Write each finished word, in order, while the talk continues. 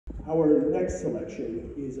Our next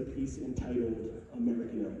selection is a piece entitled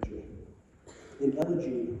American Elegy. An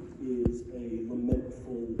elegy is a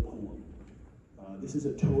lamentful poem. This is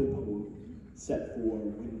a tone poem set for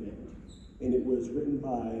wind band, and it was written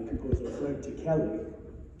by composer Frank Kelly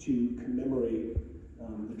to commemorate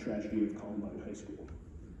the tragedy of Columbine High School.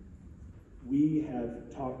 We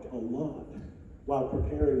have talked a lot while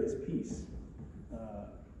preparing this piece.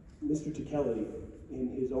 Mr. Kelly, in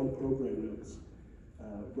his own program notes,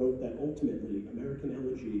 wrote that ultimately American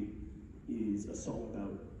Elegy is a song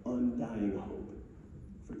about undying hope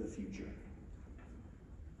for the future.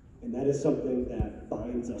 And that is something that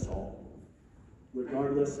binds us all,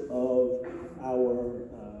 regardless of our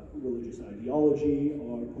religious ideology,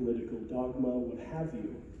 our political dogma, what have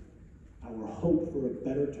you. Our hope for a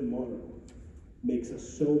better tomorrow makes us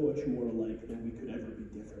so much more alike than we could ever be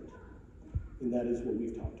different. And that is what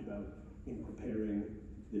we've talked about in preparing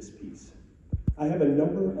this piece. I have a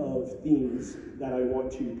number of themes that I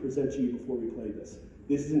want to present to you before we play this.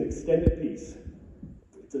 This is an extended piece.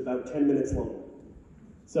 It's about 10 minutes long.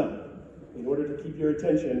 So, in order to keep your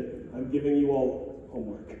attention, I'm giving you all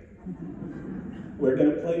homework. We're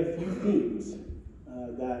going to play a few themes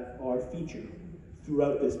that are featured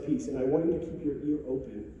throughout this piece, and I want you to keep your ear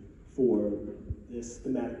open for this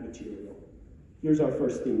thematic material. Here's our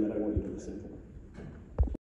first theme that I want you to listen for.